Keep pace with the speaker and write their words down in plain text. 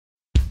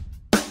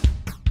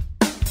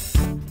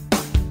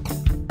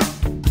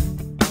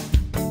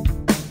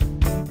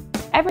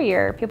Every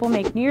year, people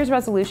make New Year's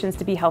resolutions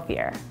to be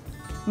healthier.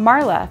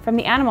 Marla from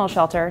the animal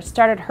shelter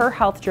started her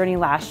health journey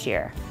last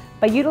year.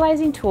 By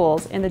utilizing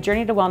tools in the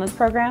Journey to Wellness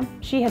program,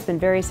 she has been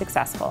very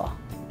successful.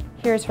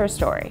 Here's her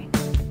story.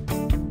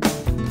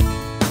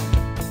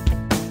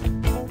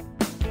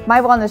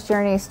 My wellness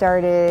journey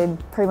started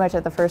pretty much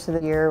at the first of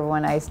the year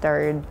when I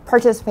started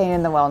participating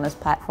in the wellness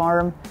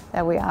platform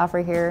that we offer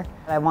here.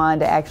 I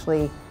wanted to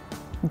actually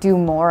do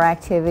more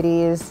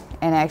activities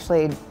and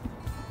actually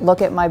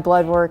look at my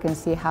blood work and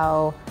see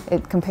how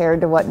it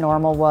compared to what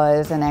normal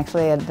was, and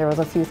actually there was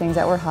a few things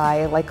that were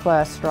high, like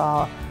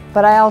cholesterol.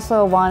 But I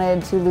also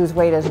wanted to lose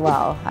weight as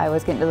well. I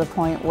was getting to the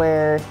point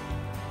where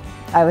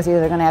I was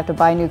either going to have to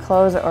buy new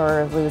clothes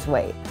or lose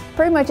weight.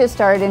 Pretty much it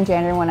started in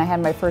January when I had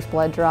my first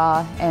blood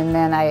draw, and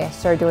then I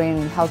started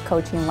doing health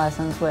coaching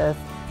lessons with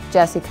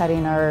Jessie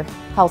Cutting, our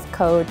health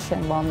coach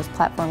and wellness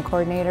platform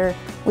coordinator.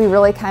 We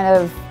really kind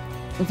of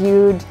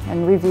viewed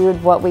and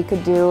reviewed what we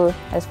could do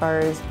as far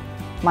as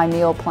my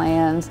meal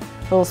plans,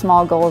 little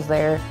small goals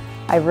there.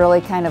 I really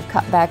kind of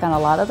cut back on a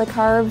lot of the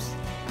carbs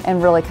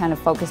and really kind of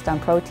focused on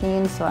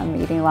protein, so I'm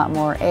eating a lot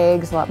more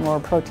eggs, a lot more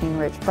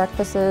protein-rich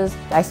breakfasts.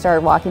 I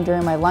started walking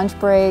during my lunch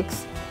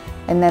breaks,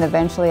 and then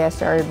eventually I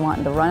started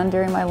wanting to run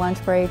during my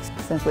lunch breaks.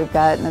 Since we've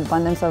got an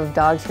abundance of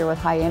dogs here with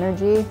high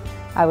energy,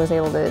 I was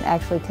able to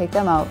actually take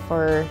them out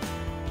for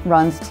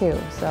runs too.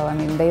 So I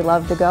mean, they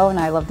love to go and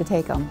I love to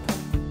take them.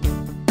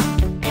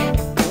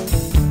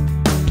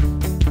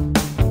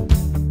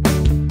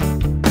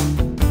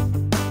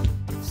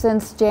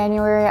 Since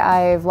January,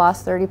 I've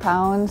lost 30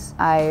 pounds.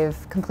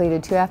 I've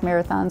completed 2 half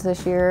marathons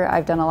this year.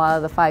 I've done a lot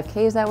of the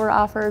 5Ks that were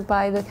offered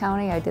by the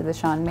county. I did the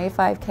Sean May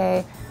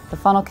 5K, the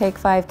Funnel Cake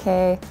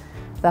 5K,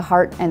 the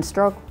Heart and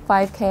Stroke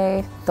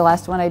 5K. The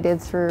last one I did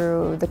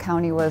through the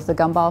county was the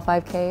Gumball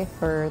 5K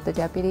for the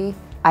deputy.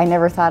 I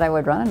never thought I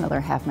would run another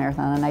half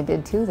marathon, and I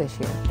did 2 this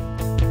year.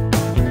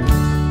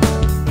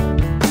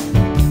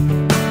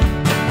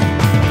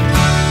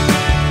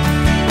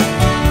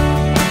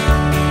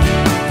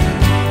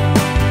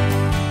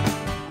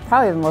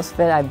 Probably the most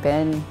fit I've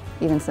been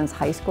even since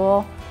high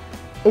school.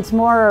 It's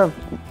more of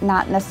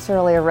not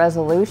necessarily a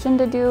resolution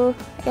to do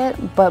it,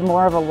 but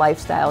more of a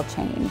lifestyle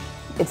change.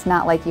 It's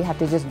not like you have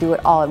to just do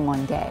it all in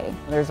one day.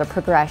 There's a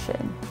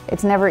progression.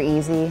 It's never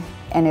easy,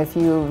 and if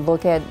you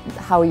look at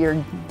how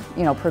you're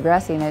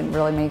progressing, it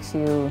really makes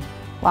you,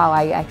 wow,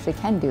 I actually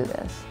can do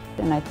this.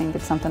 And I think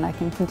it's something I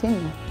can continue.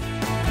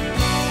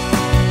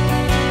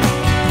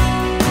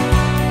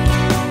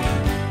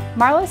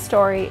 Marla's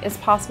story is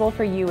possible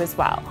for you as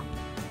well.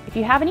 If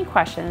you have any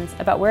questions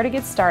about where to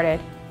get started,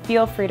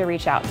 feel free to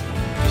reach out.